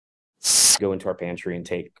go into our pantry and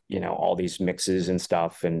take, all these mixes and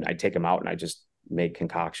stuff, and I'd take them out and I just make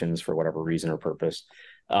concoctions for whatever reason or purpose.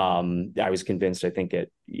 I was convinced, I think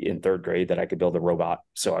in third grade, that I could build a robot.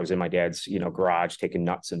 So I was in my dad's, garage taking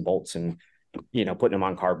nuts and bolts and, putting them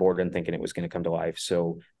on cardboard and thinking it was going to come to life.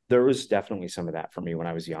 So there was definitely some of that for me when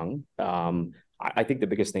I was young. I think the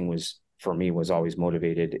biggest thing for me was always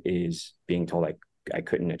motivated is being told I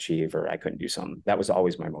couldn't achieve or I couldn't do something. That was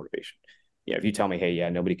always my motivation. Yeah. If you tell me, hey, yeah,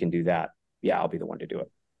 nobody can do that. Yeah, I'll be the one to do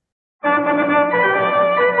it.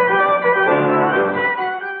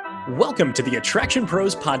 Welcome to the Attraction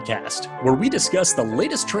Pros podcast, where we discuss the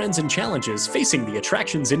latest trends and challenges facing the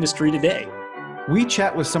attractions industry today. We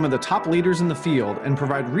chat with some of the top leaders in the field and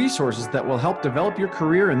provide resources that will help develop your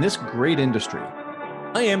career in this great industry.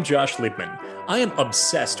 I am Josh Liebman. I am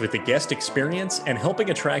obsessed with the guest experience and helping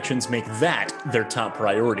attractions make that their top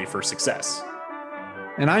priority for success.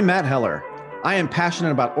 And I'm Matt Heller. I am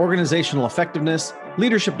passionate about organizational effectiveness,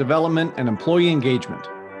 leadership development, and employee engagement.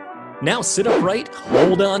 Now sit upright,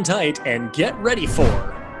 hold on tight, and get ready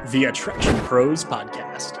for the Attraction Pros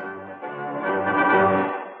podcast.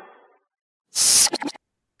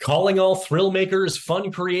 Calling all thrill makers,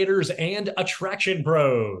 fun creators, and attraction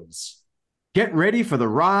pros. Get ready for the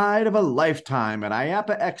ride of a lifetime at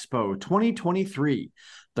IAAPA Expo 2023,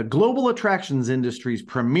 the global attractions industry's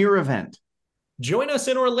premier event. Join us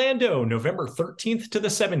in Orlando, November 13th to the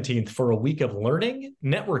 17th for a week of learning,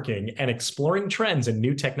 networking, and exploring trends and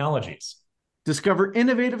new technologies. Discover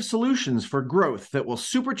innovative solutions for growth that will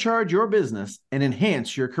supercharge your business and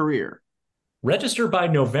enhance your career. Register by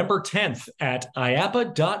November 10th at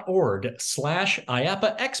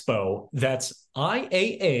iapa.org/IAAPA Expo. That's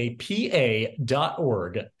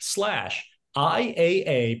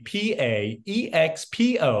IAAPA.org/IAAPA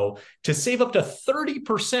EXPO to save up to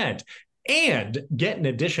 30% and get an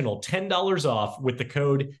additional $10 off with the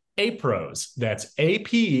code APROS. That's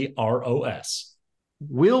APROS.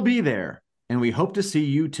 We'll be there, and we hope to see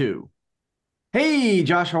you too. Hey,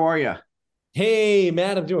 Josh, how are you? Hey,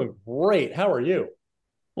 Matt, I'm doing great. How are you?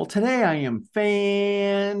 Well, today I am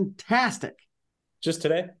fantastic. Just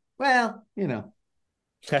today? Well,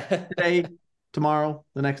 today, tomorrow,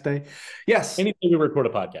 the next day. Yes. Any day we record a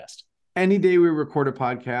podcast. Any day we record a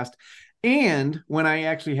podcast. And when I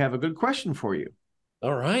actually have a good question for you.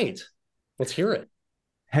 All right. Let's hear it.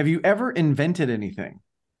 Have you ever invented anything?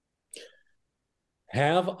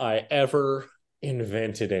 Have I ever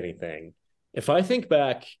invented anything? If I think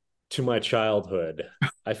back to my childhood,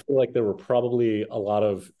 I feel like there were probably a lot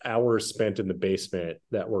of hours spent in the basement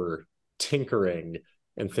that were tinkering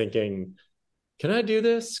and thinking, can I do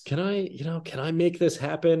this? Can I make this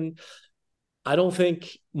happen? I don't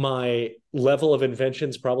think my level of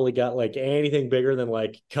inventions probably got like anything bigger than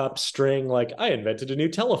like cup, string, like I invented a new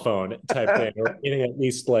telephone type thing, or anything at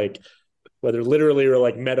least like whether literally or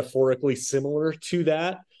like metaphorically similar to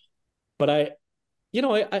that. But I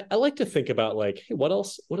like to think about like, hey, what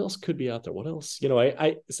else could be out there? What else?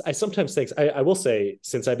 I sometimes think, I will say,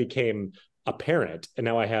 since I became a parent and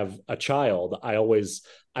now I have a child, I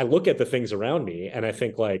look at the things around me and I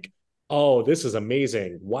think like, oh, this is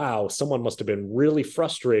amazing. Wow, someone must have been really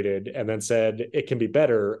frustrated and then said it can be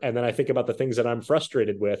better. And then I think about the things that I'm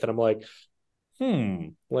frustrated with and I'm like,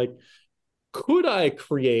 like, could I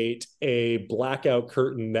create a blackout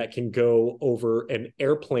curtain that can go over an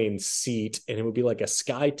airplane seat and it would be like a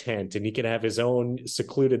sky tent and he can have his own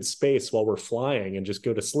secluded space while we're flying and just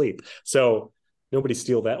go to sleep? So nobody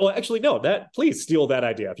steal that. Well, actually, no, please steal that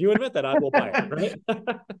idea. If you invent that, I will buy it, right?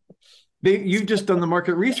 You've just done the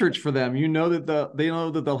market research for them. You know that they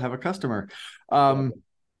know that they'll have a customer.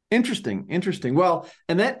 Interesting. Well,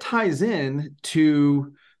 and that ties in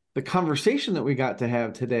to the conversation that we got to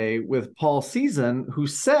have today with Paul Ciesiun, who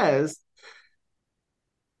says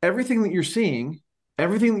everything that you're seeing,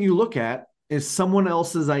 everything that you look at is someone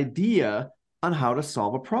else's idea on how to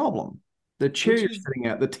solve a problem. The chair you're sitting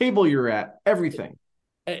at, the table you're at, everything.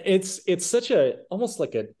 It's such almost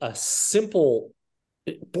like a simple,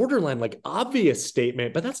 borderline like obvious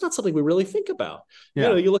statement, but that's not something we really think about.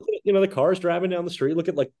 Yeah. You look at the cars driving down the street, look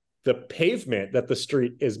at like the pavement that the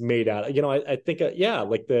street is made out of. I think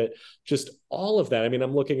like just all of that. I mean,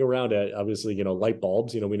 I'm looking around at obviously light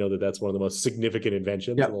bulbs. We know that that's one of the most significant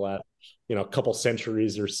inventions in the last couple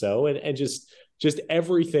centuries or so, and just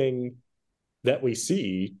everything that we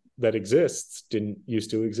see that exists didn't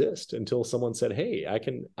used to exist until someone said, hey, I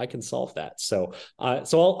can solve that. So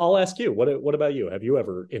I'll ask you, what about you? Have you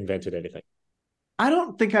ever invented anything? I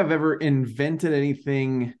don't think I've ever invented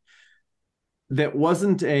anything that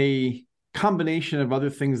wasn't a combination of other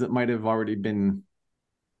things that might have already been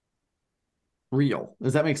real.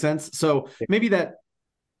 Does that make sense? So maybe that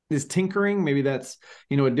is tinkering. Maybe that's,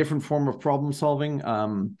 a different form of problem solving.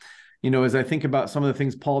 As I think about some of the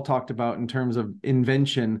things Paul talked about in terms of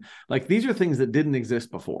invention, like these are things that didn't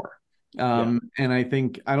exist before. And I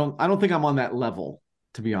don't think I'm on that level,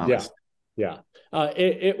 to be honest. Yeah.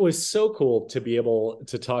 It was so cool to be able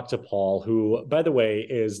to talk to Paul, who, by the way,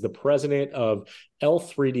 is the president of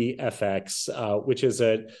L3D FX, which is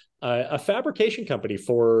a fabrication company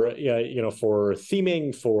for for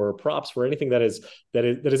theming, for props, for anything that is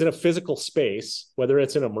in a physical space, whether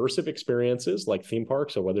it's in immersive experiences like theme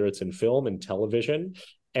parks or whether it's in film and television.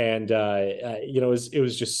 And it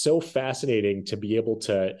was just so fascinating to be able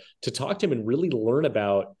to talk to him and really learn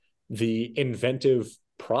about the inventive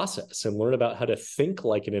process and learn about how to think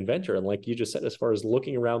like an inventor. And like you just said, as far as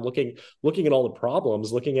looking around, looking at all the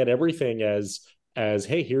problems, looking at everything as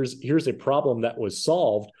hey, here's a problem that was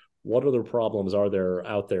solved. What other problems are there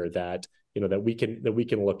out there that that we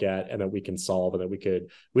can look at and that we can solve, and that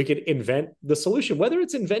we could invent the solution, whether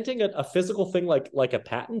it's inventing a physical thing like a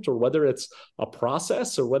patent, or whether it's a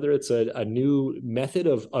process, or whether it's a new method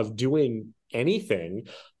of doing anything.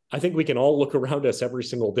 I think we can all look around us every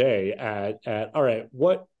single day at all right,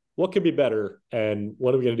 what could be better, and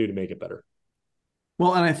what are we going to do to make it better?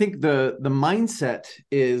 Well, and I think the mindset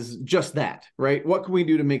is just that, right? What can we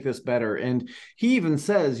do to make this better? And he even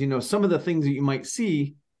says, some of the things that you might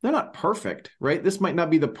see, they're not perfect, right? This might not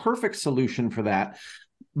be the perfect solution for that,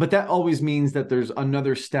 but that always means that there's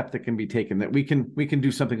another step that can be taken, that we can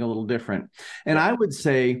do something a little different. And I would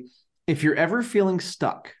say, if you're ever feeling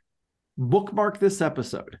stuck, bookmark this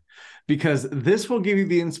episode, because this will give you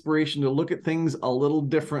the inspiration to look at things a little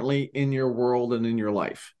differently in your world and in your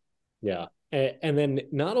life. Yeah. And then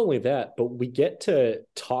not only that, but we get to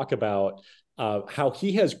talk about how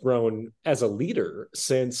he has grown as a leader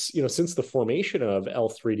since the formation of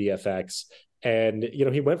L3DFX. And,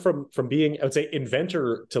 he went from being, I would say,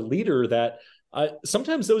 inventor to leader, that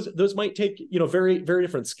sometimes those might take, very, very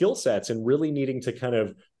different skill sets, and really needing to kind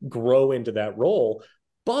of grow into that role.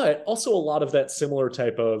 But also a lot of that similar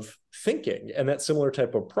type of thinking and that similar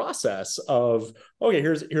type of process of, okay,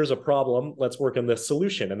 here's a problem, let's work on this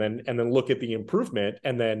solution, and then look at the improvement,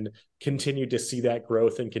 and then continue to see that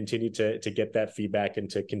growth and continue to get that feedback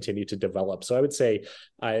and to continue to develop. So I would say,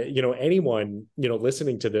 anyone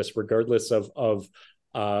listening to this, regardless of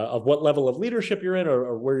what level of leadership you're in,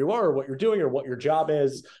 or where you are, or what you're doing, or what your job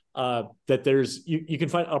is, that there's you can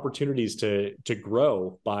find opportunities to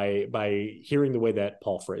grow by hearing the way that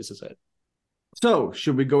Paul phrases it. So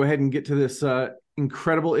should we go ahead and get to this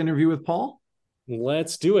incredible interview with Paul?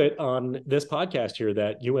 Let's do it on this podcast here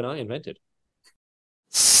that you and I invented.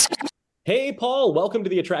 Hey, Paul, welcome to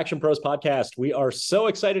the Attraction Pros podcast. We are so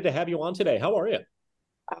excited to have you on today. How are you?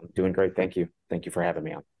 I'm doing great. Thank you. Thank you for having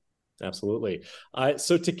me on. Absolutely.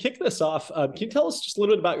 So to kick this off, can you tell us just a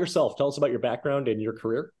little bit about yourself? Tell us about your background and your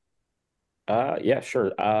career. Yeah,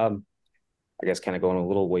 sure. I guess kind of going a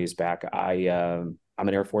little ways back, I'm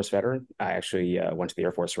an Air Force veteran. I actually went to the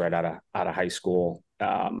Air Force right out of high school.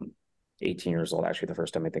 18 years old. Actually, the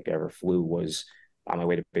first time I think I ever flew was on my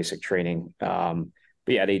way to basic training. But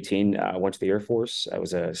yeah, at 18, I went to the Air Force. I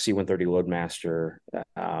was a C-130 loadmaster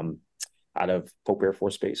out of Pope Air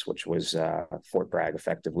Force Base, which was Fort Bragg,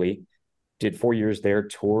 effectively. Did 4 years there,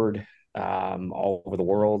 toured all over the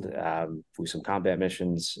world, flew some combat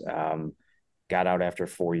missions, got out after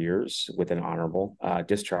 4 years with an honorable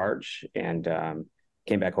discharge, and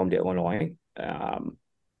came back home to Illinois.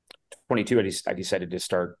 22, I decided to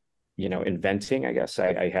start, inventing. I guess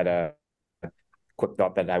I had a quick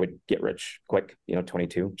thought that I would get rich quick,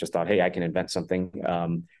 22, just thought, hey, I can invent something.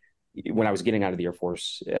 When I was getting out of the Air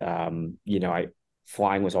Force,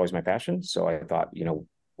 flying was always my passion. So I thought,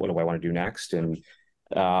 what do I want to do next? And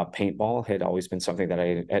paintball had always been something that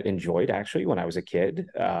I had enjoyed, actually, when I was a kid.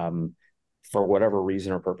 For whatever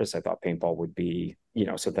reason or purpose, I thought paintball would be,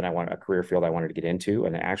 something a career field I wanted to get into.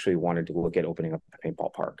 And I actually wanted to look at opening up a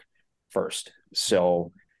paintball park first.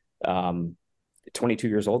 So 22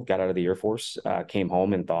 years old, got out of the Air Force, came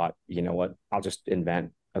home and thought, you know what, I'll just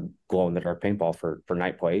invent a glow-in-the-dark paintball for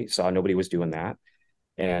night play. Saw nobody was doing that,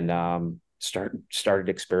 and started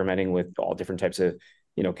experimenting with all different types of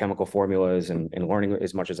chemical formulas, and learning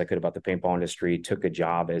as much as I could about the paintball industry. Took a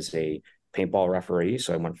job as a paintball referee,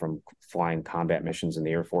 so I went from flying combat missions in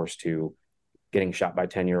the Air Force to getting shot by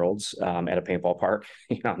 10-year-olds at a paintball park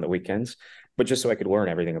on the weekends, but just so I could learn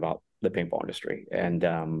everything about the paintball industry. And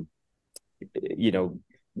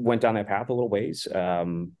went down that path a little ways,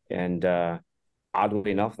 and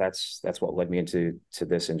oddly enough, that's what led me into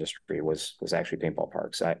this industry was actually paintball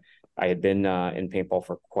parks. I had been in paintball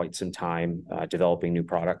for quite some time, developing new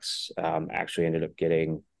products. Actually ended up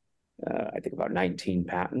getting I think about 19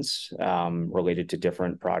 patents related to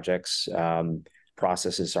different projects,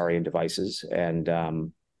 processes, and devices. And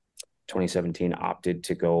 2017 opted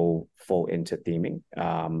to go full into theming.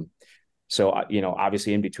 So,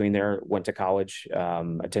 obviously in between there, went to college,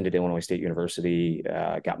 attended Illinois State University,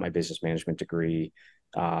 got my business management degree,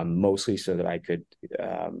 mostly so that I could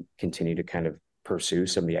continue to kind of pursue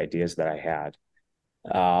some of the ideas that I had.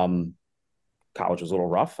 College was a little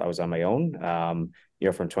rough. I was on my own,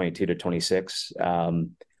 from 22 to 26.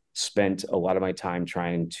 Spent a lot of my time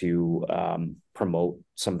trying to promote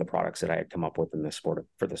some of the products that I had come up with in the sport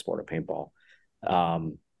for the sport of paintball.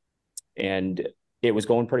 And it was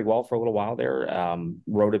going pretty well for a little while there.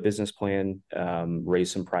 Wrote a business plan,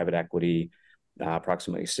 raised some private equity,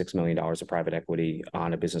 approximately $6 million of private equity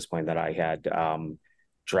on a business plan that I had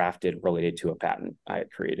drafted related to a patent I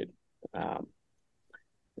had created.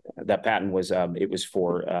 That patent was, it was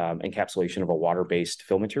for encapsulation of a water-based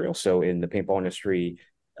fill material. So in the paintball industry,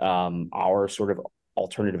 our sort of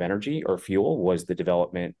alternative energy or fuel was the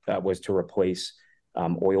development, was to replace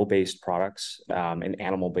oil-based products and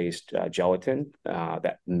animal-based gelatin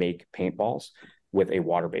that make paintballs with a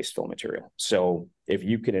water-based fill material. So if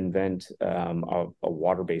you could invent a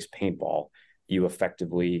water-based paintball, you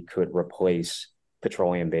effectively could replace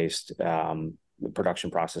petroleum-based production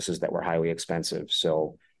processes that were highly expensive.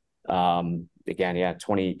 So again,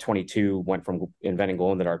 2022 went from inventing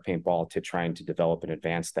glow-in-the-dark paintball to trying to develop and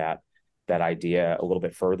advance that idea a little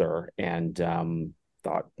bit further, and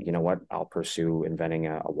thought, you know what, I'll pursue inventing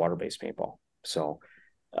a water-based paintball. So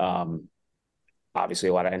obviously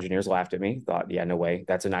a lot of engineers laughed at me, thought, yeah, no way,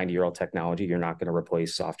 that's a 90-year-old technology. You're not going to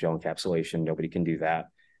replace soft gel encapsulation. Nobody can do that.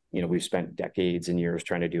 We've spent decades and years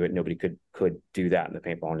trying to do it. Nobody could do that in the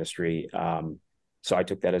paintball industry. So I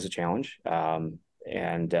took that as a challenge.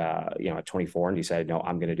 And at 24, and decided, no,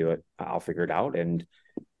 I'm going to do it. I'll figure it out. And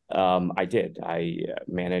I did. I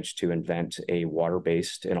managed to invent a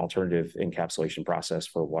water-based and alternative encapsulation process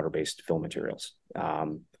for water-based fill materials.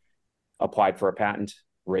 Applied for a patent,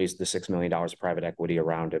 raised the $6 million of private equity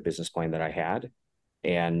around a business plan that I had,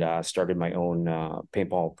 and started my own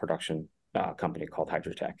paintball production company called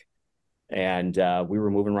Hydrotech. And we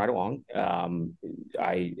were moving right along.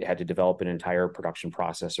 I had to develop an entire production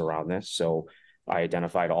process around this. So I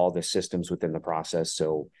identified all the systems within the process.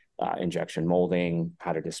 So injection molding,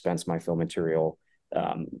 how to dispense my fill material,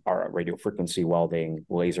 our radio frequency welding,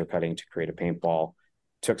 laser cutting to create a paintball.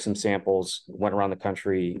 Took some samples, went around the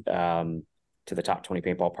country to the top 20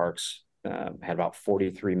 paintball parks, had about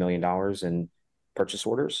 $43 million in purchase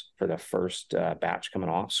orders for the first batch coming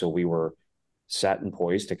off. So we were set and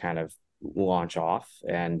poised to kind of launch off,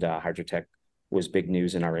 and Hydrotech was big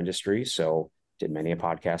news in our industry. So did many a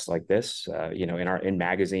podcast like this, in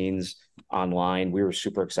magazines, online. We were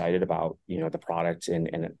super excited about, the product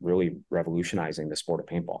and really revolutionizing the sport of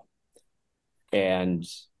paintball. And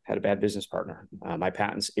had a bad business partner. My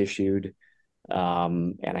patents issued,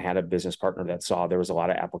 and I had a business partner that saw there was a lot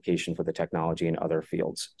of application for the technology in other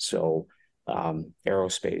fields. So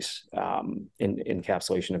aerospace,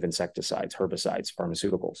 encapsulation of insecticides, herbicides,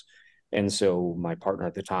 pharmaceuticals. And so my partner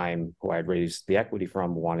at the time, who I had raised the equity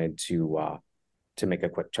from, wanted to make a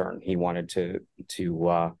quick turn. He wanted to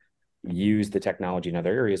use the technology in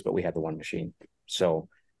other areas, but we had the one machine. So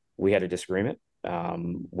we had a disagreement.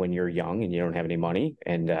 When you're young and you don't have any money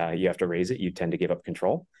and you have to raise it, you tend to give up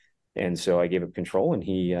control. And so I gave up control, and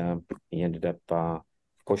he ended up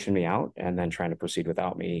pushing me out and then trying to proceed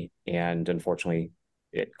without me. And unfortunately,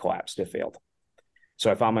 it collapsed. It failed.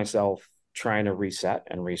 So I found myself trying to reset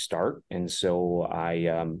and restart. And so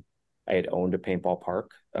I had owned a paintball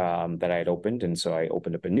park that I had opened. And so I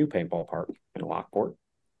opened up a new paintball park in Lockport,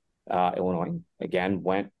 Illinois. Again,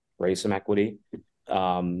 raised some equity,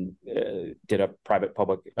 did a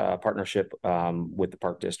private-public partnership with the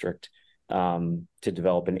park district to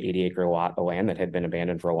develop an 80-acre lot of land that had been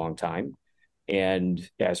abandoned for a long time. And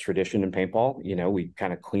as tradition in paintball, we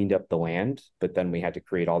kind of cleaned up the land, but then we had to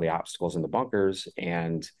create all the obstacles in the bunkers,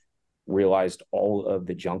 and realized all of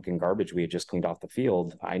the junk and garbage we had just cleaned off the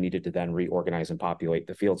field, I needed to then reorganize and populate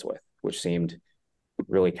the fields with, which seemed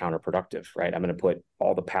really counterproductive, right? I'm going to put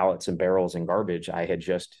all the pallets and barrels and garbage I had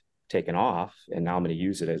just taken off, and now I'm going to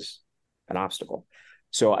use it as an obstacle.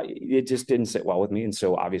 So it just didn't sit well with me. And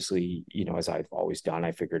so obviously, as I've always done,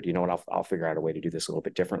 I figured, I'll figure out a way to do this a little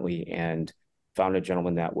bit differently, and found a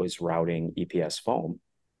gentleman that was routing EPS foam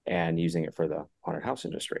and using it for the haunted house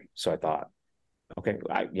industry. So I thought, okay,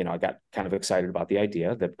 I got kind of excited about the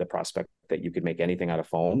idea, the prospect that you could make anything out of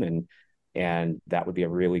foam, and that would be a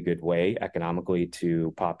really good way economically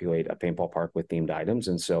to populate a paintball park with themed items.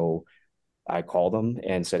 And so I called him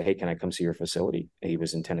and said, hey, can I come see your facility? He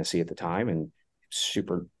was in Tennessee at the time, and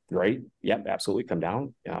super great. Yep, absolutely. Come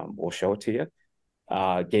down. We'll show it to you.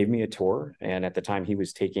 Gave me a tour. And at the time, he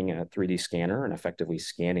was taking a 3D scanner and effectively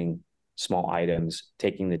scanning small items,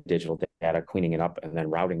 taking the digital data, cleaning it up, and then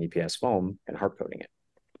routing EPS foam and hard coding it.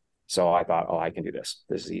 So I thought, oh, I can do this.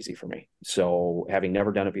 This is easy for me. So having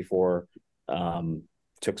never done it before,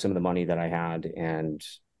 took some of the money that I had and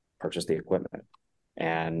purchased the equipment.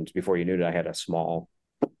 And before you knew it, I had a small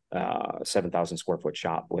 7,000 square foot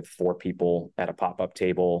shop with 4 people at a pop-up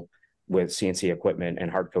table with CNC equipment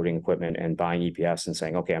and hard coding equipment, and buying EPS and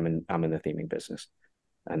saying, okay, I'm in the theming business.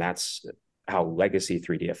 And that's how Legacy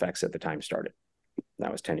 3D Effects at the time started.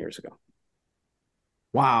 That was 10 years ago.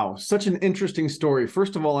 Wow, such an interesting story.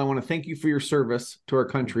 First of all, I want to thank you for your service to our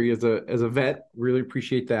country as a vet. Really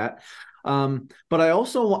appreciate that. But I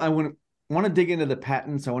want to dig into the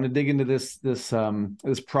patents. I want to dig into this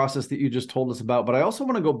process that you just told us about. But I also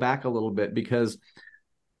want to go back a little bit, because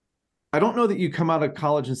I don't know that you come out of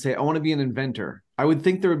college and say, I want to be an inventor. I would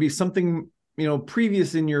think there would be something,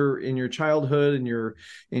 previous in your childhood and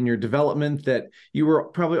in your development, that you were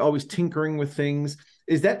probably always tinkering with things.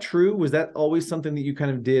 Is that true? Was that always something that you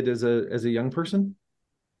kind of did as a young person?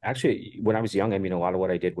 Actually, when I was young, a lot of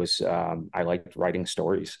what I did was I liked writing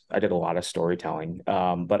stories. I did a lot of storytelling.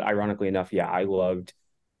 But ironically enough, yeah, I loved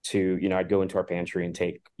to, I'd go into our pantry and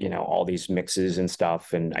take, all these mixes and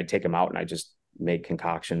stuff, and I'd take them out and I just make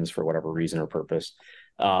concoctions for whatever reason or purpose.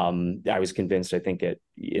 I was convinced, I think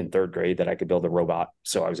in third grade, that I could build a robot.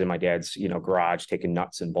 So I was in my dad's, garage, taking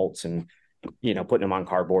nuts and bolts and, putting them on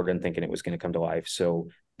cardboard and thinking it was going to come to life. So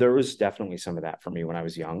there was definitely some of that for me when I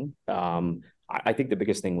was young. I think the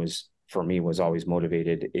biggest thing for me was always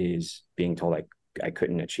motivated is being told I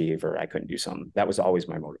couldn't achieve or I couldn't do something. That was always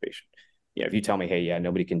my motivation. Yeah. If you tell me, hey, yeah,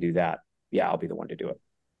 nobody can do that. Yeah, I'll be the one to do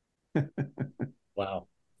it. Wow.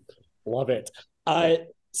 Love it.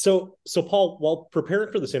 So Paul, while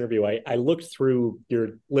preparing for this interview, I looked through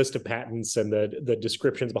your list of patents and the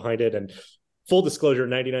descriptions behind it, and full disclosure,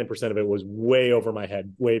 99% of it was way over my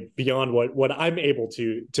head, way beyond what I'm able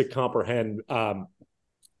to comprehend.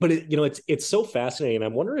 But it's so fascinating.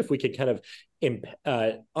 I'm wondering if we could kind of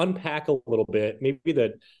unpack a little bit, maybe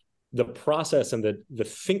the process and the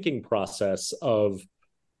thinking process of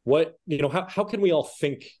what, how can we all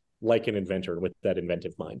think like an inventor with that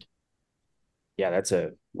inventive mind? Yeah, that's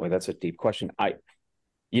a deep question. At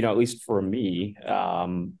least for me,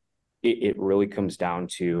 it really comes down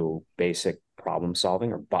to basic problem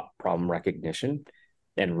solving or problem recognition,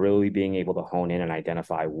 and really being able to hone in and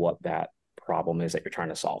identify what that problem is that you're trying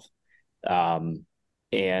to solve.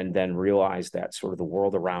 And then realize that sort of the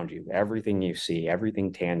world around you, everything you see,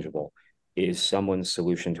 everything tangible, is someone's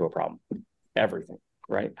solution to a problem. Everything,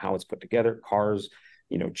 right? How it's put together, cars,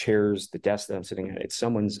 chairs, the desk that I'm sitting at, it's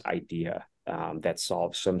someone's idea that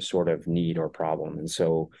solves some sort of need or problem. And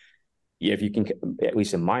so if you can, at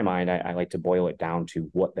least in my mind, I like to boil it down to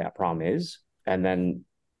what that problem is, and then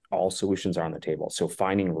all solutions are on the table. So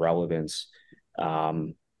finding relevance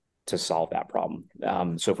to solve that problem.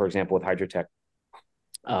 So for example, with Hydrotech,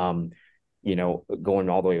 going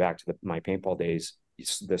all the way back to my paintball days,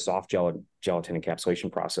 the soft gelatin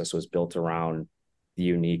encapsulation process was built around the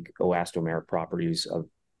unique elastomeric properties of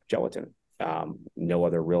gelatin. No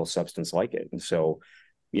other real substance like it. And so,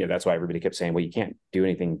 that's why everybody kept saying, well, you can't do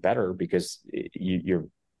anything better because you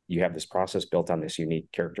have this process built on this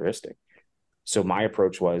unique characteristic. So my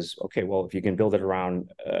approach was, okay, well, if you can build it around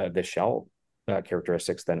the shell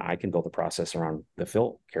characteristics, then I can build a process around the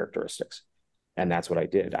fill characteristics. And that's what I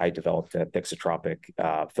did. I developed a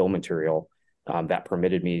thixotropic fill material that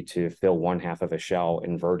permitted me to fill one half of a shell,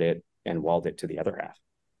 invert it, and weld it to the other half.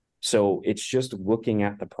 So it's just looking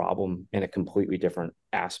at the problem in a completely different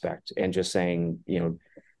aspect and just saying,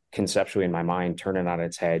 conceptually in my mind, turn it on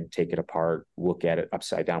its head, take it apart, look at it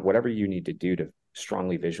upside down, whatever you need to do to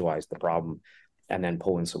strongly visualize the problem, and then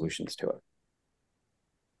pull in solutions to it.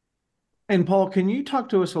 And Paul, can you talk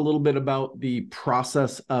to us a little bit about the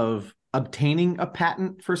process of obtaining a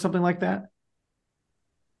patent for something like that?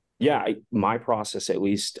 Yeah, my process at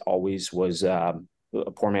least always was a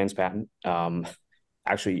poor man's patent.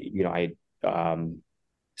 Actually, I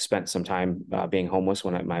spent some time being homeless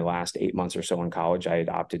when my last 8 months or so in college. I had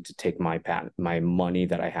opted to take my money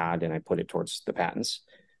that I had, and I put it towards the patents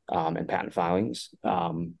and patent filings.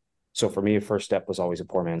 So for me, the first step was always a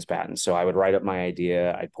poor man's patent. So I would write up my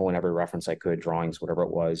idea, I'd pull in every reference I could, drawings, whatever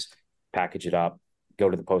it was, package it up, go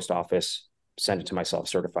to the post office, send it to myself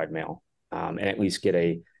certified mail, and at least get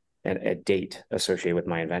a date associated with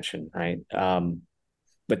my invention, right?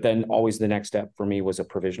 But then always the next step for me was a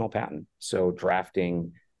provisional patent. So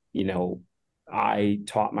drafting, I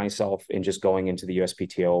taught myself in just going into the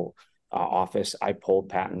USPTO office. I pulled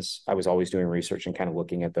patents. I was always doing research and kind of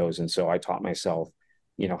looking at those. And so I taught myself,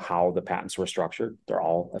 how the patents were structured. They're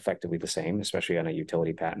all effectively the same, especially on a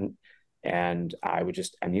utility patent. And I would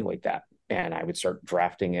just emulate that. And I would start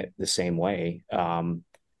drafting it the same way.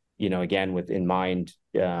 Again, with in mind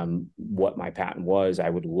what my patent was, I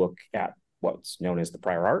would look at what's known as the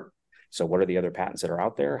prior art. So what are the other patents that are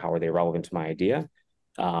out there? How are they relevant to my idea?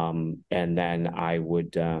 And then I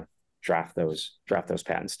would draft those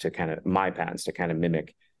patents to kind of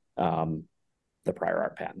mimic the prior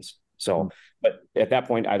art patents. So, but at that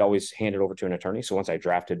point, I'd always hand it over to an attorney. So once I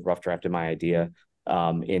rough drafted my idea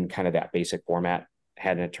in kind of that basic format,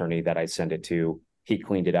 had an attorney that I'd send it to. He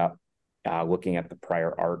cleaned it up, looking at the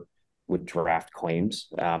prior art, would draft claims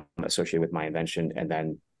associated with my invention, and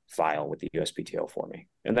then file with the USPTO for me.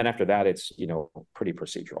 And then after that, it's, pretty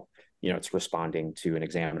procedural. It's responding to an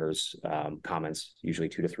examiner's comments, usually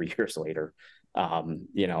 2 to 3 years later,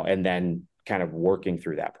 and then kind of working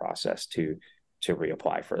through that process to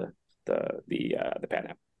reapply for the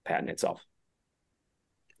patent itself.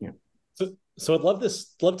 Yeah. So I'd love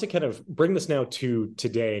to kind of bring this now to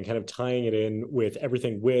today and kind of tying it in with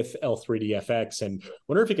everything with L3DFX, and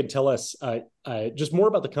wonder if you could tell us just more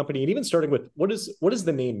about the company, and even starting with what does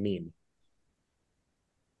the name mean?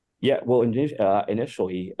 Yeah, well,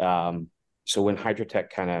 initially, so when Hydrotech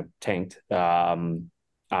kind of tanked,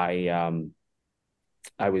 I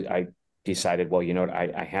decided, well,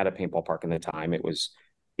 I had a paintball park in the time. It was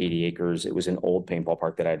 80 acres. It was an old paintball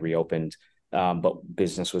park that I'd reopened, but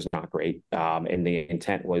business was not great. And the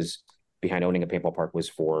intent was behind owning a paintball park was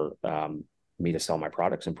for me to sell my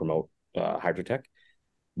products and promote Hydrotech.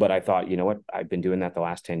 But I thought, you know what, I've been doing that the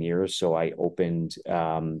last 10 years. So I opened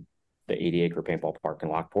the 80-acre paintball park in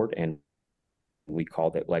Lockport, and we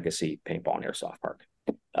called it Legacy Paintball and Airsoft Park.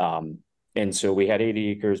 And so we had 80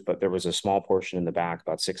 acres, but there was a small portion in the back,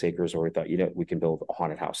 about 6 acres, where we thought, we can build a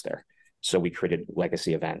haunted house there. So we created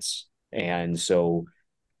Legacy Events. And so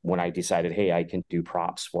when I decided, hey, I can do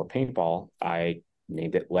props for paintball, I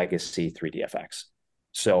named it Legacy 3DFX.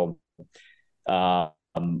 So, but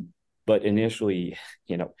initially,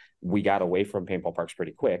 we got away from paintball parks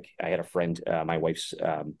pretty quick. I had a friend, my wife's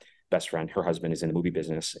best friend, her husband is in the movie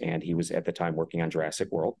business, and he was at the time working on Jurassic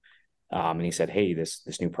World. And he said, hey,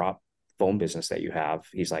 this new prop foam business that you have,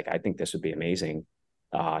 he's like, I think this would be amazing.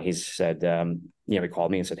 He said, he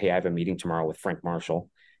called me and said, hey, I have a meeting tomorrow with Frank Marshall,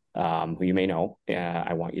 who you may know.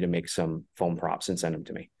 I want you to make some foam props and send them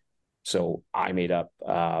to me. So I made up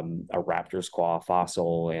a raptor's claw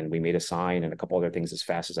fossil, and we made a sign and a couple other things as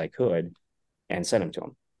fast as I could and sent them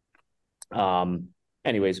to him.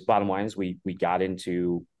 Anyways, bottom line is we got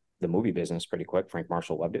into the movie business pretty quick. Frank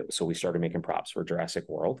Marshall loved it. So we started making props for Jurassic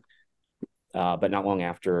World. But not long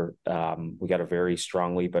after, we got a very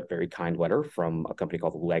strongly but very kind letter from a company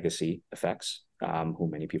called Legacy Effects, who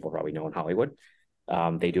many people probably know in Hollywood.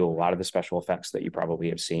 They do a lot of the special effects that you probably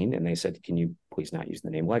have seen. And they said, can you please not use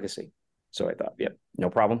the name Legacy? So I thought, yep,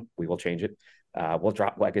 no problem. We will change it. We'll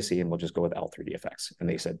drop Legacy and we'll just go with L3DFX. And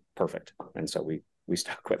they said, perfect. And so we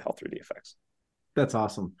stuck with L3DFX. That's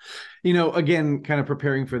awesome. Again, kind of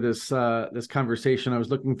preparing for this this conversation, I was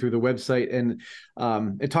looking through the website, and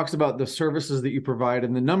it talks about the services that you provide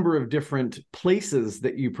and the number of different places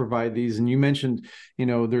that you provide these. And you mentioned,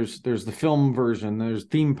 there's the film version, there's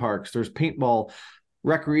theme parks, there's paintball,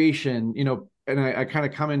 recreation, and I kind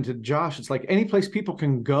of commented, Josh, it's like any place people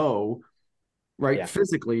can go, right? Yeah.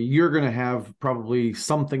 Physically, you're going to have probably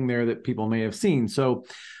something there that people may have seen. So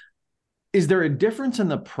is there a difference in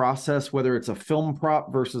the process, whether it's a film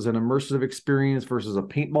prop versus an immersive experience versus a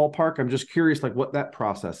paintball park? I'm just curious, like, what that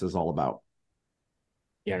process is all about.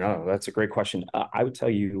 Yeah, no, that's a great question. I would tell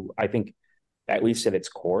you, I think at least at its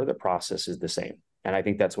core, the process is the same. And I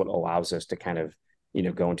think that's what allows us to kind of,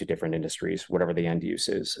 go into different industries, whatever the end use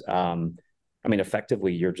is.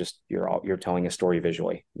 Effectively, you're telling a story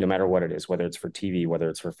visually, no matter what it is, whether it's for TV, whether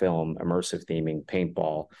it's for film, immersive theming,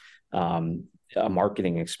 paintball, a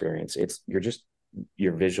marketing experience.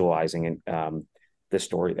 You're visualizing the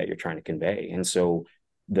story that you're trying to convey. And so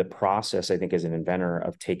the process, I think, as an inventor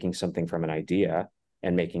of taking something from an idea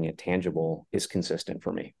and making it tangible is consistent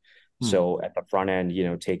for me. So at the front end,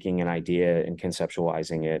 taking an idea and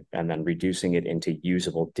conceptualizing it and then reducing it into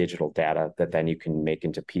usable digital data that then you can make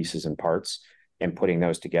into pieces and parts and putting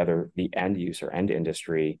those together, the end user, end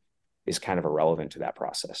industry is kind of irrelevant to that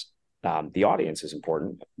process. The audience is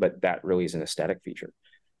important, but that really is an aesthetic feature.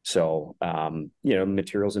 So,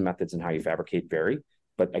 materials and methods and how you fabricate vary,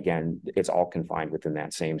 but again, it's all confined within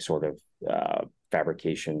that same sort of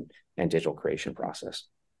fabrication and digital creation process.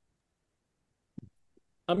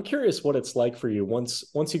 I'm curious what it's like for you once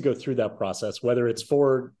you go through that process, whether it's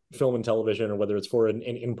for film and television or whether it's for an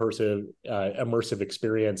in-person immersive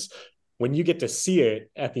experience. When you get to see it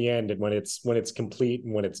at the end and when it's complete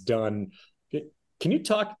and when it's done, can you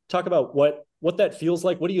talk about what that feels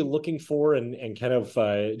like? What are you looking for, and kind of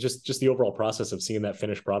just the overall process of seeing that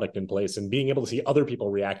finished product in place and being able to see other people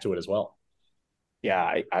react to it as well?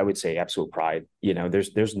 Yeah, I would say absolute pride.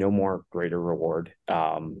 There's no more greater reward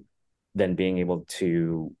than being able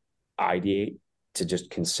to ideate, to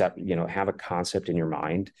just have a concept in your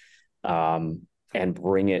mind, um, and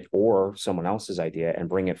bring it, or someone else's idea, and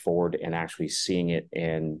bring it forward and actually seeing it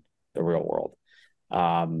in the real world.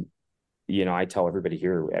 Um, I tell everybody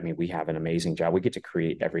here, I mean, we have an amazing job. We get to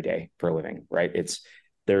create every day for a living, right?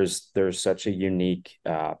 There's such a unique,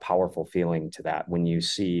 powerful feeling to that when you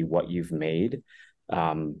see what you've made.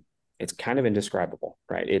 Um, it's kind of indescribable,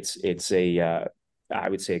 right? It's a I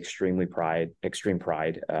would say extreme pride,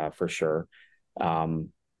 for sure. Um,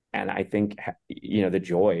 and I think the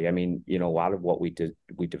joy. I mean, a lot of what we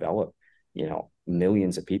develop,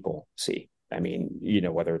 millions of people see. I mean,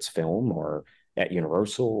 whether it's film or at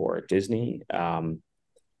Universal or at Disney, to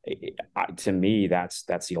me, that's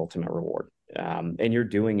the ultimate reward. And you're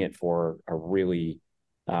doing it for a really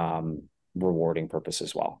rewarding purpose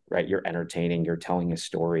as well, right? You're entertaining, you're telling a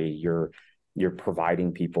story, you're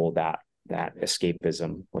providing people that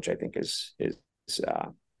escapism, which I think is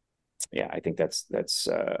yeah, I think that's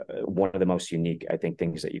one of the most unique, I think,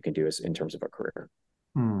 things that you can do is in terms of a career.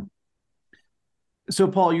 Hmm. So,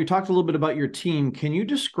 Paul, you talked a little bit about your team. Can you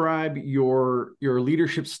describe your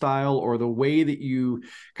leadership style, or the way that you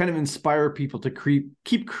kind of inspire people to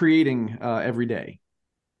keep creating every day?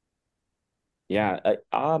 Yeah,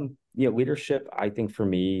 leadership, I think for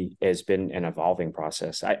me has been an evolving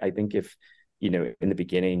process. I think if in the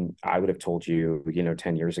beginning, I would have told you,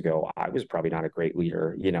 10 years ago, I was probably not a great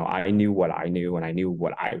leader. I knew what I knew and I knew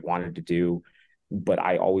what I wanted to do, but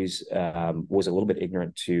I always was a little bit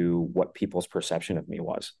ignorant to what people's perception of me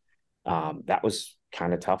was. That was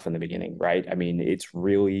kind of tough in the beginning, right? I mean, it's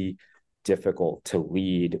really difficult to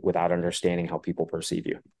lead without understanding how people perceive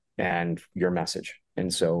you and your message.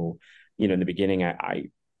 And so, in the beginning,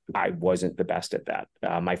 I wasn't the best at that.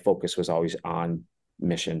 My focus was always on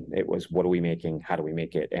mission. It was, what are we making? How do we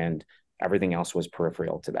make it? And everything else was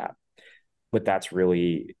peripheral to that. But that's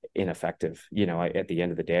really ineffective. At the end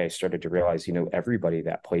of the day, I started to realize, everybody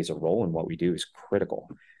that plays a role in what we do is critical.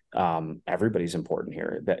 Everybody's important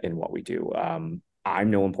here in what we do. I'm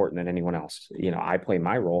no important than anyone else. I play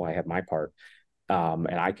my role, I have my part,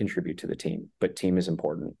 and I contribute to the team, but team is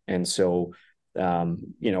important. And so,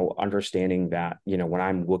 understanding that, when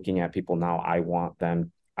I'm looking at people now, I want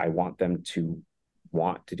them to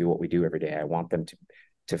want to do what we do every day. I want them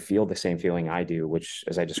to feel the same feeling I do, which,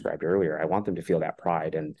 as I described earlier, I want them to feel that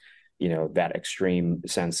pride and, that extreme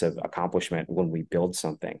sense of accomplishment when we build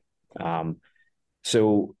something.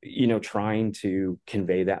 So, trying to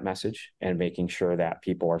convey that message and making sure that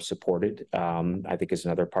people are supported, I think is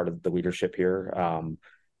another part of the leadership here. I'm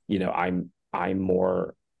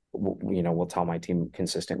more, will tell my team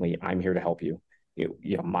consistently, I'm here to help you.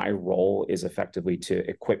 My role is effectively to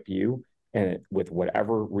equip you and with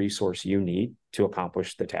whatever resource you need to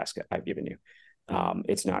accomplish the task that I've given you.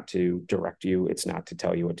 It's not to direct you, it's not to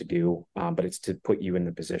tell you what to do, but it's to put you in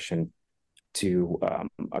the position to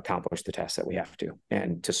accomplish the task that we have to,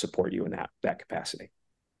 and to support you in that capacity.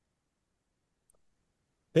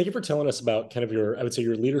 Thank you for telling us about kind of I would say,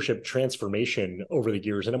 your leadership transformation over the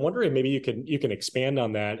years. And I'm wondering, maybe you can expand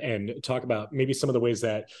on that and talk about maybe some of the ways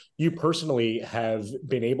that you personally have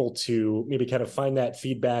been able to maybe kind of find that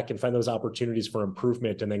feedback and find those opportunities for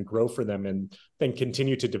improvement and then grow for them and then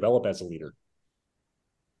continue to develop as a leader.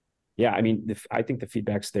 Yeah, I mean, I think the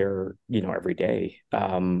feedback's there, every day.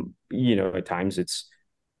 At times it's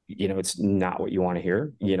not what you want to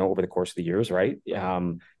hear, over the course of the years, right?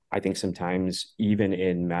 I think sometimes even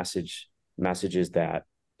in messages that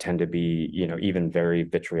tend to be, even very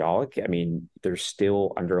vitriolic, I mean, there's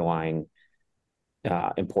still underlying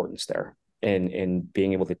importance there, and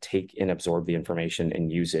being able to take and absorb the information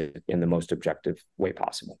and use it in the most objective way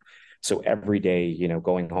possible. So every day,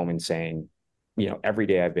 going home and saying, every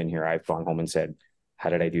day I've been here, I've gone home and said, how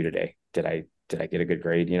did I do today? Did I get a good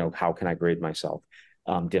grade? How can I grade myself?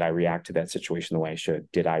 Did I react to that situation the way I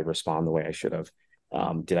should? Did I respond the way I should have?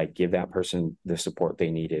 Did I give that person the support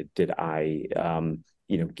they needed? Did I,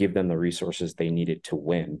 give them the resources they needed to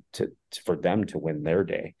win, for them to win their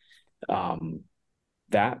day?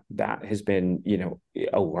 That has been,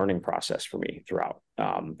 a learning process for me throughout.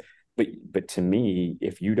 but to me,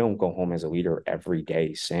 if you don't go home as a leader every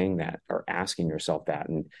day saying that or asking yourself that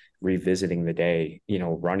and revisiting the day,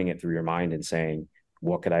 running it through your mind and saying,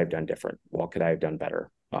 what could I have done different? What could I have done better?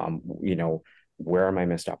 Where are my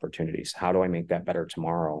missed opportunities? How do I make that better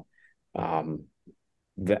tomorrow?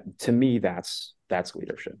 That to me, that's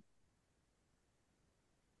leadership.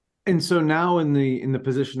 And so now in the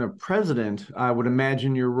position of president, I would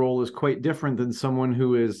imagine your role is quite different than someone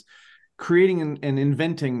who is creating and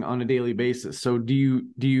inventing on a daily basis. So do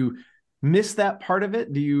you miss that part of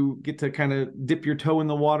it? Do you get to kind of dip your toe in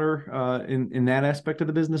the water in that aspect of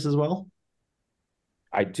the business as well?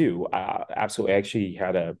 I do. Absolutely. I actually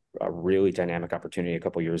had a really dynamic opportunity a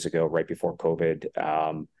couple of years ago, right before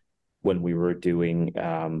COVID, when we were doing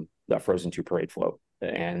the Frozen 2 parade float.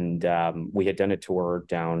 And we had done a tour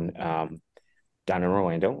down in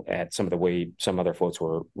Orlando at some of the way some other floats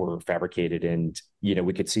were fabricated, and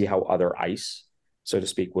we could see how other ice, so to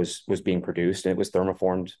speak, was being produced, and it was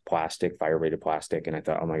thermoformed plastic, fire rated plastic, and I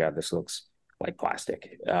thought, oh my god, this looks like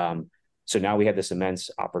plastic. So now we had this immense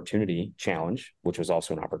opportunity challenge, which was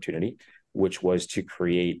also an opportunity, which was to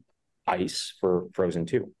create ice for Frozen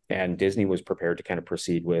 2, and Disney was prepared to kind of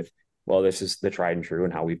proceed with, well, this is the tried and true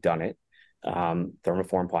and how we've done it.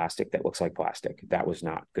 Thermoform plastic that looks like plastic. That was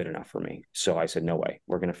not good enough for me. So I said, no way,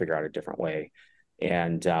 we're going to figure out a different way.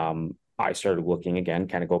 And I started looking again,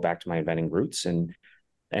 kind of go back to my inventing roots, and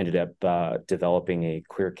ended up developing a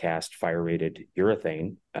clear cast fire rated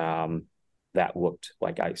urethane that looked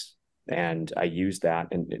like ice. And I used that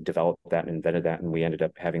and developed that and invented that. And we ended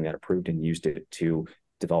up having that approved and used it to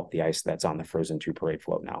develop the ice that's on the Frozen 2 parade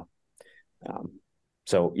float now.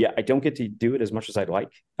 So yeah, I don't get to do it as much as I'd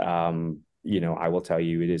like. I will tell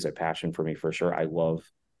you, it is a passion for me for sure. I love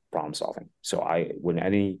problem solving. So when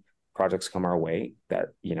any projects come our way that,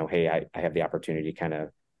 hey, I have the opportunity to kind of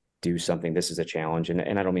do something, this is a challenge. And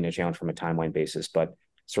I don't mean a challenge from a timeline basis, but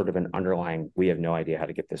sort of an underlying, we have no idea how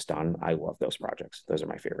to get this done. I love those projects. Those are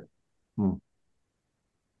my favorite.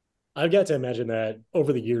 I've got to imagine that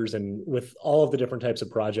over the years and with all of the different types of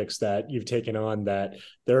projects that you've taken on, that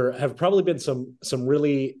there have probably been some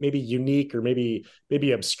really maybe unique or maybe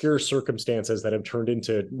obscure circumstances that have turned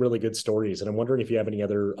into really good stories. And I'm wondering if you have any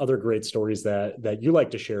other great stories that you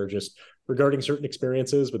like to share just regarding certain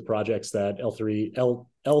experiences with projects that L3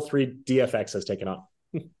 DFX has taken on.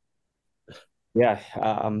 Yeah.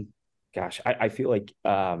 Gosh, I feel like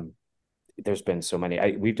there's been so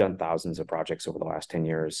many. We've done thousands of projects over the last 10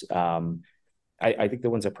 years. I think the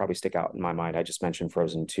ones that probably stick out in my mind, I just mentioned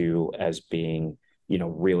Frozen 2 as being,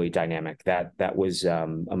 really dynamic. That was a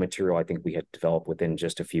material I think we had developed within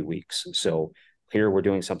just a few weeks. So here we're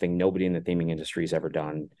doing something nobody in the theming industry has ever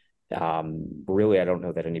done. Really, I don't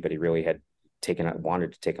know that anybody really had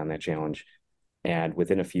wanted to take on that challenge. And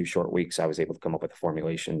within a few short weeks, I was able to come up with a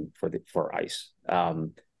formulation for ice.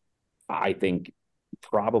 I think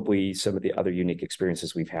probably some of the other unique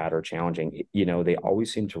experiences we've had are challenging. They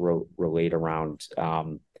always seem to relate around,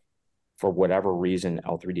 for whatever reason,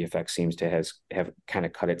 L3DFX seems to have kind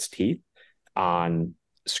of cut its teeth on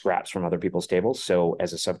scraps from other people's tables. So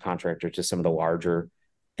as a subcontractor to some of the larger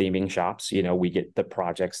theming shops, we get the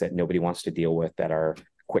projects that nobody wants to deal with, that are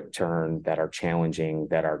quick turn, that are challenging,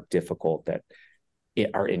 that are difficult, that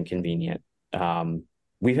are inconvenient.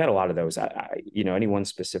 We've had a lot of those. Any one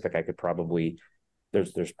specific I could probably,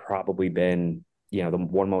 there's probably been, the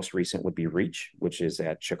one most recent would be Reach, which is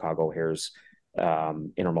at Chicago O'Hare's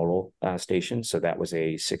intermodal station. So that was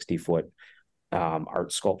a 60-foot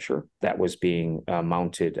art sculpture that was being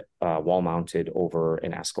wall mounted over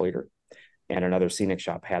an escalator. And another scenic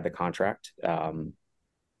shop had the contract. The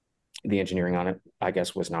engineering on it, I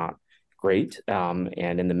guess, was not great.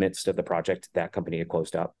 And in the midst of the project, that company had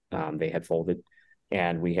closed up. They had folded,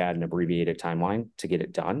 and we had an abbreviated timeline to get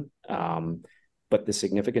it done. But the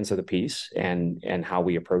significance of the piece and how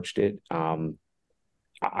we approached it,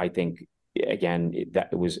 I think, again, that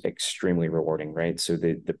it was extremely rewarding, right? So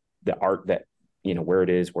the art that, where it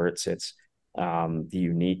is, where it sits, the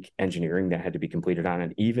unique engineering that had to be completed on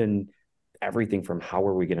it, even everything from how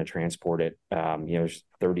are we going to transport it,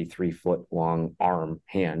 33-foot long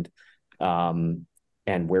hand, and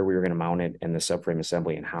where we were going to mount it, and the subframe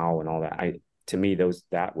assembly and how and all that. To me,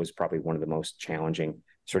 that was probably one of the most challenging,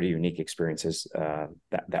 sort of unique experiences that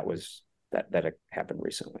happened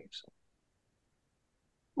recently. So.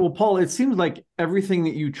 Well, Paul, it seems like everything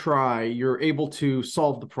that you try, you're able to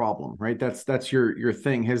solve the problem, right? That's your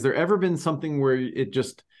thing. Has there ever been something where it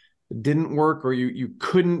just didn't work, or you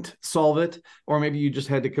couldn't solve it, or maybe you just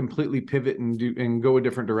had to completely pivot and go a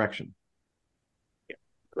different direction? Yeah,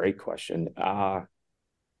 great question. I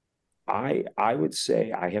would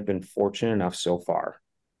say I have been fortunate enough so far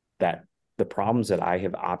that the problems that I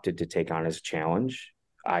have opted to take on as a challenge,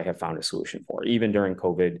 I have found a solution for. Even during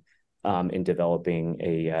COVID, in developing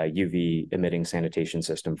a UV emitting sanitation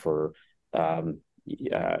system for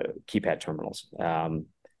keypad terminals.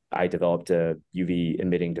 I developed a UV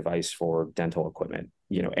emitting device for dental equipment.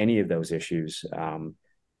 Any of those issues,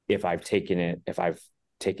 if I've taken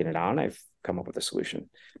it on, I've come up with a solution.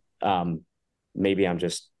 Maybe I'm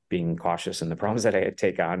just being cautious in the problems that I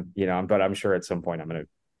take on, but I'm sure at some point I'm going to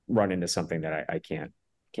run into something that I can't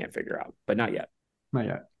figure out, but not yet. Not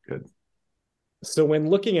yet. Good. So when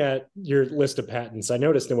looking at your list of patents, I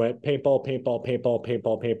noticed it went paintball, paintball, paintball,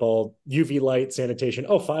 paintball, paintball, UV light, sanitation.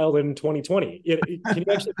 Oh, filed in 2020. Can you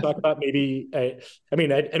actually talk about maybe? I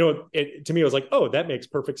know to me it was like, oh, that makes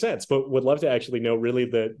perfect sense, but would love to actually know really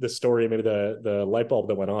the story, maybe the light bulb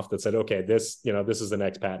that went off that said, okay, this is the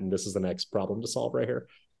next patent, this is the next problem to solve right here.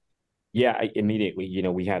 Yeah, immediately,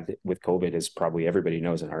 we had with COVID, as probably everybody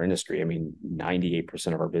knows in our industry,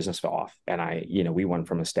 98% of our business fell off. And we went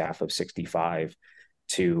from a staff of 65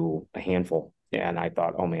 to a handful. And I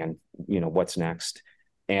thought, oh man, what's next?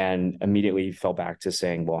 And immediately fell back to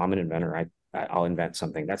saying, well, I'm an inventor. I'll invent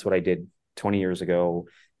something. That's what I did 20 years ago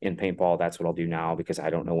in paintball. That's what I'll do now, because I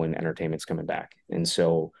don't know when entertainment's coming back. And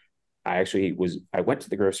so I went to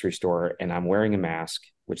the grocery store and I'm wearing a mask,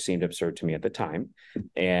 which seemed absurd to me at the time.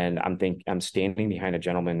 And I'm standing behind a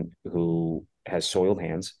gentleman who has soiled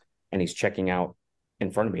hands, and he's checking out in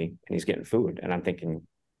front of me and he's getting food. And I'm thinking,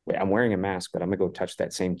 wait, I'm wearing a mask, but I'm gonna go touch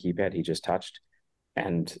that same keypad he just touched.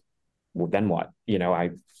 And well, then what?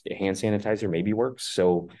 Hand sanitizer maybe works.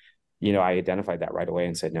 So I identified that right away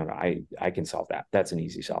and said, no, I can solve that. That's an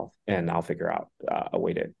easy solve, and I'll figure out a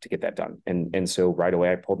way to get that done. And so right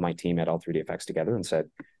away, I pulled my team at L3DFX together and said,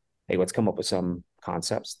 hey, let's come up with some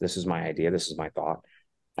concepts. This is my idea. This is my thought.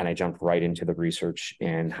 And I jumped right into the research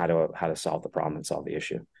and how to solve the problem and solve the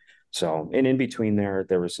issue. So, and in between there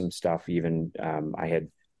was some stuff. Even I had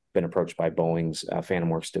been approached by Boeing's Phantom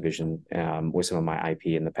Works division with some of my IP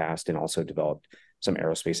in the past, and also developed some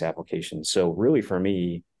aerospace applications. So really for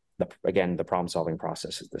me, the problem-solving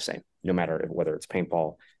process is the same, no matter whether it's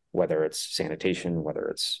paintball, whether it's sanitation, whether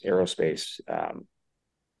it's aerospace.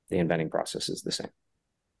 The inventing process is the same.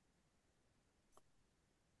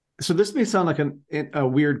 So this may sound like a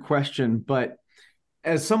weird question, but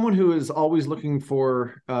as someone who is always looking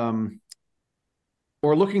for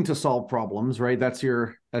or looking to solve problems, right? That's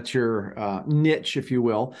your niche, if you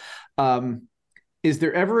will. Is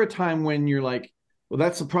there ever a time when you're like, well,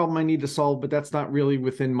 that's the problem I need to solve, but that's not really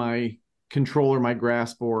within my control or my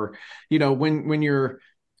grasp? Or, when you're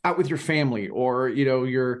out with your family, or,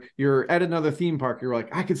 you're at another theme park, you're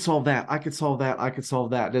like, I could solve that. I could solve that. I could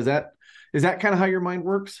solve that. Is that kind of how your mind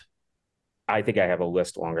works? I think I have a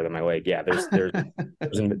list longer than my leg. Yeah, there's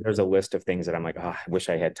a list of things that I'm like, oh, I wish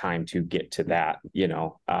I had time to get to that.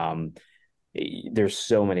 There's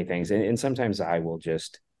so many things, and sometimes I will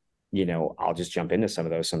just, I'll just jump into some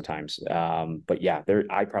of those sometimes. But yeah,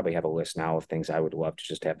 I probably have a list now of things I would love to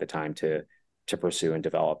just have the time to pursue and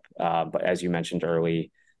develop. But as you mentioned earlier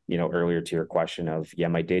to your question of, yeah,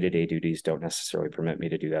 my day-to-day duties don't necessarily permit me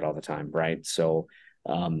to do that all the time, right? So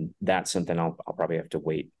that's something I'll probably have to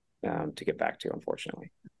wait to get back to,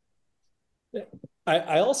 unfortunately.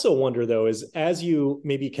 I also wonder, though, is as you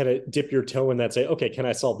maybe kind of dip your toe in that, say, okay, can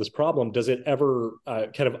I solve this problem? Does it ever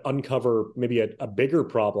kind of uncover maybe a bigger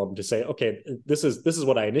problem to say, okay, this is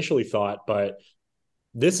what I initially thought, but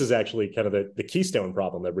this is actually kind of the keystone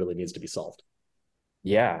problem that really needs to be solved?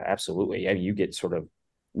 Yeah, absolutely. I mean, you get sort of,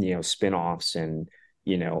 spin-offs, and,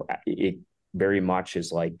 it very much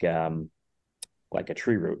is like a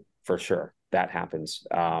tree root, for sure. That happens.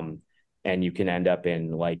 And you can end up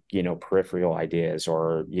in peripheral ideas,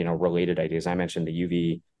 or, related ideas. I mentioned the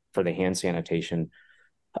UV for the hand sanitation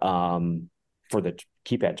for the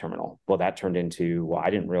keypad terminal. Well, that turned into, well, I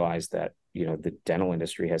didn't realize that, the dental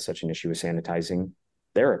industry has such an issue with sanitizing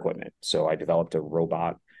their equipment. So I developed a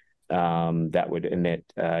robot that would emit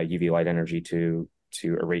UV light energy to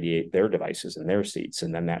irradiate their devices and their seats.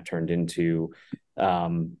 And then that turned into,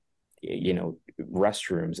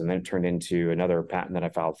 restrooms, and then it turned into another patent that I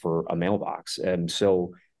filed for a mailbox. And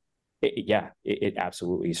so it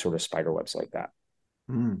absolutely sort of spider webs like that.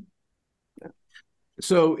 Mm. Yeah.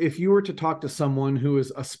 So if you were to talk to someone who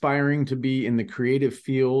is aspiring to be in the creative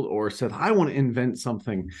field, or said, I want to invent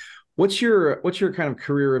something, what's your kind of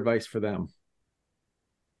career advice for them?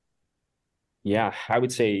 Yeah, I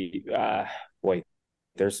would say, boy,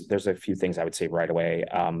 there's a few things I would say right away.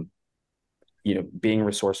 Being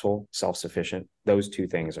resourceful, self-sufficient, those two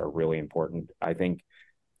things are really important. I think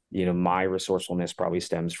my resourcefulness probably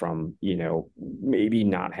stems from, maybe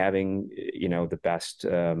not having, the best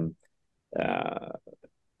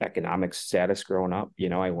economic status growing up.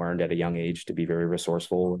 I learned at a young age to be very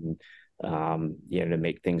resourceful and, to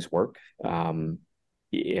make things work. And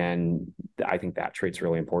I think that trait's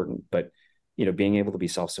really important. But, being able to be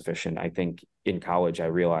self-sufficient, I think in college, I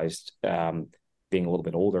realized, being a little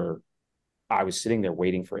bit older, I was sitting there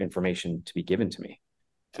waiting for information to be given to me.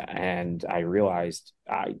 And I realized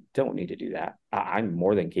I don't need to do that. I'm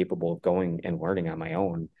more than capable of going and learning on my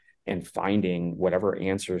own and finding whatever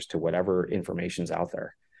answers to whatever information's out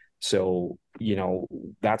there. So,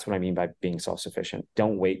 that's what I mean by being self-sufficient.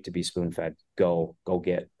 Don't wait to be spoon-fed. Go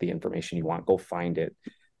get the information you want. Go find it,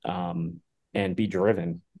 and be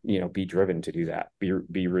driven. Be driven to do that.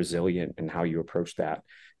 Be resilient in how you approach that.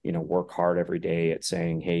 Work hard every day at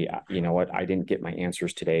saying, hey, you know what? I didn't get my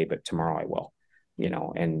answers today, but tomorrow I will.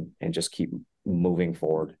 And just keep moving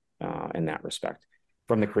forward in that respect.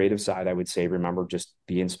 From the creative side, I would say, remember, just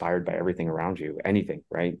be inspired by everything around you, anything,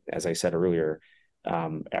 right? As I said earlier,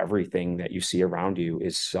 everything that you see around you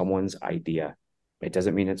is someone's idea. It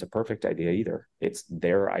doesn't mean it's a perfect idea either. It's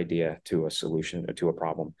their idea to a solution, to a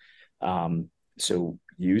problem. So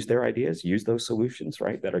use their ideas, use those solutions,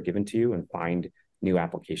 right, that are given to you, and find new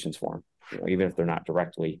applications for them, even if they're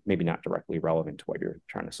maybe not directly relevant to what you're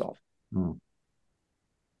trying to solve.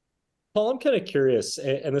 Paul, I'm kind of curious,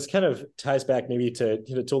 and this kind of ties back maybe to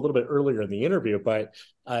a little bit earlier in the interview, but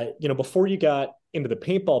before you got into the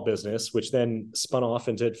paintball business, which then spun off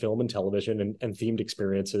into film and television and themed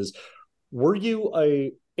experiences, were you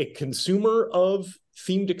a consumer of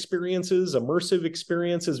themed experiences, immersive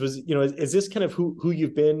experiences? Is this kind of who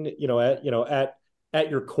you've been, at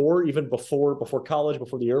your core, even before college,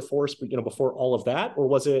 before the Air Force, but before all of that, or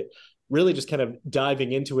was it really just kind of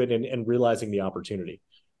diving into it and realizing the opportunity?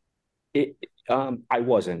 I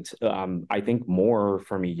wasn't. I think more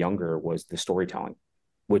for me younger was the storytelling,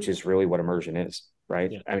 which is really what immersion is,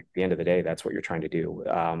 right? Yeah. I mean, at the end of the day, that's what you're trying to do.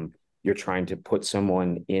 You're trying to put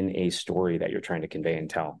someone in a story that you're trying to convey and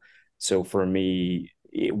tell. So for me,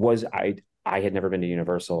 it was, I had never been to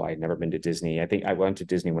Universal. I had never been to Disney. I think I went to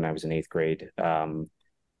Disney when I was in 8th grade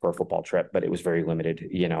for a football trip, but it was very limited.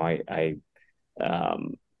 It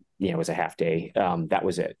was a half day. That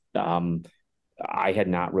was it. I had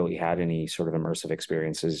not really had any sort of immersive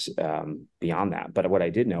experiences beyond that. But what I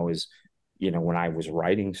did know is, when I was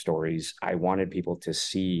writing stories, I wanted people to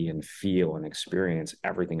see and feel and experience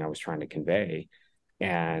everything I was trying to convey.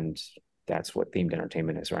 And that's what themed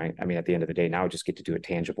entertainment is, right? I mean, at the end of the day, now I just get to do it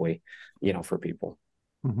tangibly, for people.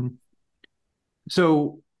 Mm-hmm.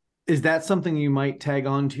 So is that something you might tag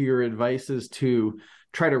on to your advice, is to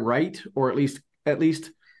try to write, or at least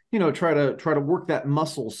try to work that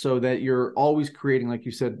muscle so that you're always creating, like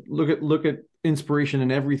you said, look at inspiration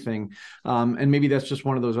in everything. And maybe that's just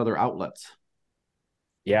one of those other outlets.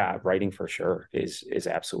 Yeah, writing for sure is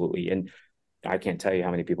absolutely. And I can't tell you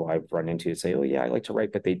how many people I've run into that say, oh yeah, I like to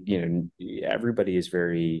write, but they, everybody is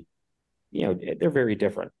very, they're very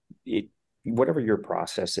different. Whatever your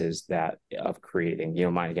process is that of creating,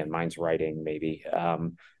 mine's writing maybe,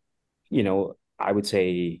 I would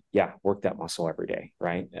say, yeah, work that muscle every day,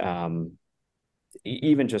 right?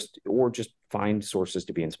 Even just find sources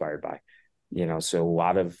to be inspired by, so a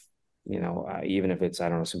lot of, even if it's, I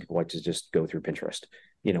don't know, some people like to just go through Pinterest,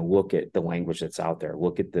 look at the language that's out there,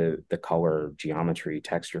 look at the color, geometry,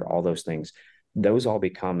 texture, all those things. Those all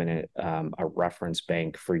become a reference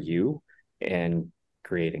bank for you and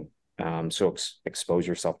creating. So expose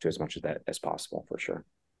yourself to as much of that as possible, for sure.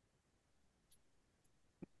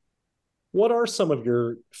 What are some of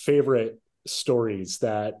your favorite stories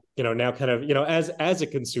that, now kind of, as a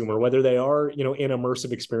consumer, whether they are, in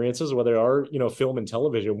immersive experiences, whether they are, film and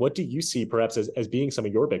television, what do you see perhaps as being some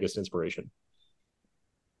of your biggest inspiration?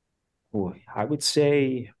 Ooh, I would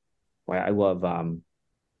say, well,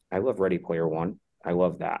 I love Ready Player One. I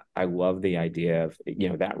love that. I love the idea of,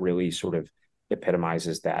 that really sort of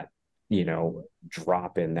epitomizes that,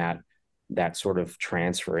 drop in that sort of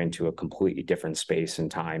transfer into a completely different space and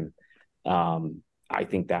time. I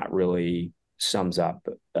think that really sums up,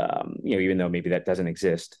 even though maybe that doesn't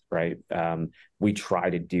exist, right? We're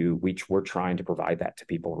trying to provide that to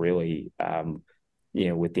people really,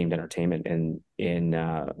 with themed entertainment and in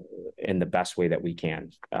the best way that we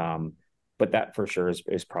can. But that for sure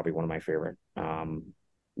is probably one of my favorite,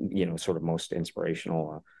 sort of most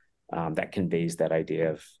inspirational, that conveys that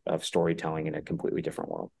idea of storytelling in a completely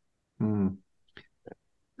different world. Mm.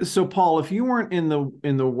 So, Paul, if you weren't in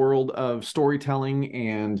the world of storytelling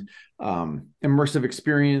and immersive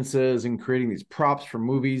experiences and creating these props for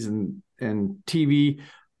movies and TV,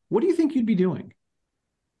 what do you think you'd be doing?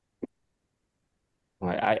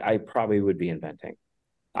 I probably would be inventing.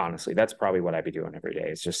 Honestly, that's probably what I'd be doing every day.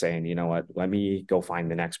 It's just saying, you know what, let me go find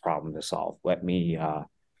the next problem to solve. Let me, I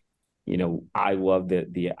love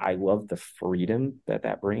I love the freedom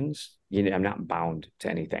that brings. I'm not bound to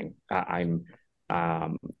anything. I'm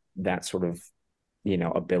that sort of,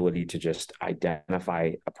 ability to just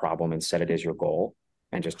identify a problem and set it as your goal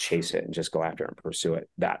and just chase it and just go after it and pursue it.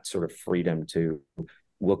 That sort of freedom to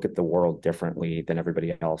look at the world differently than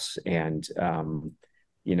everybody else and,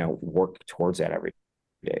 work towards that every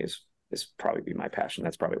day is probably be my passion.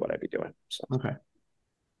 That's probably what I'd be doing. So. Okay.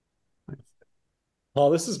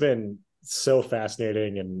 Paul, this has been so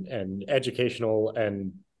fascinating and educational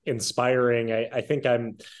and inspiring. I think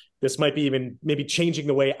this might be even maybe changing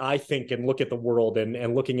the way I think and look at the world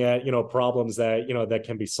and looking at, problems that, that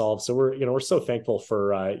can be solved. So we're so thankful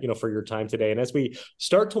for, for your time today. And as we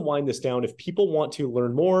start to wind this down, if people want to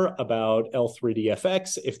learn more about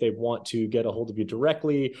L3DFX, if they want to get a hold of you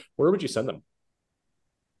directly, where would you send them?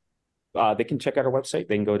 They can check out our website.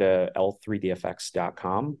 They can go to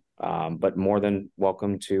l3dfx.com, but more than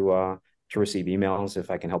welcome to receive emails if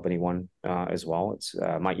I can help anyone as well. It's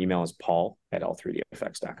my email is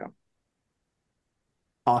paul@l3dfx.com.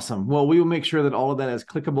 Awesome. Well, we will make sure that all of that is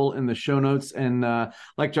clickable in the show notes. And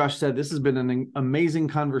like Josh said, this has been an amazing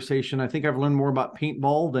conversation. I think I've learned more about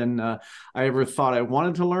paintball than I ever thought I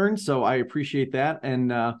wanted to learn. So I appreciate that.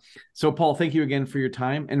 And so, Paul, thank you again for your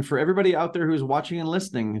time. And for everybody out there who's watching and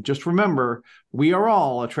listening, just remember, we are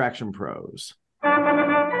all Attraction Pros.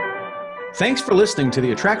 Thanks for listening to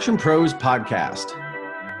the Attraction Pros podcast.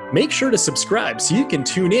 Make sure to subscribe so you can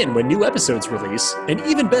tune in when new episodes release. And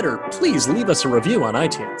even better, please leave us a review on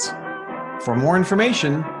iTunes. For more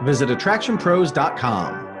information, visit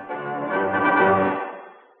attractionpros.com.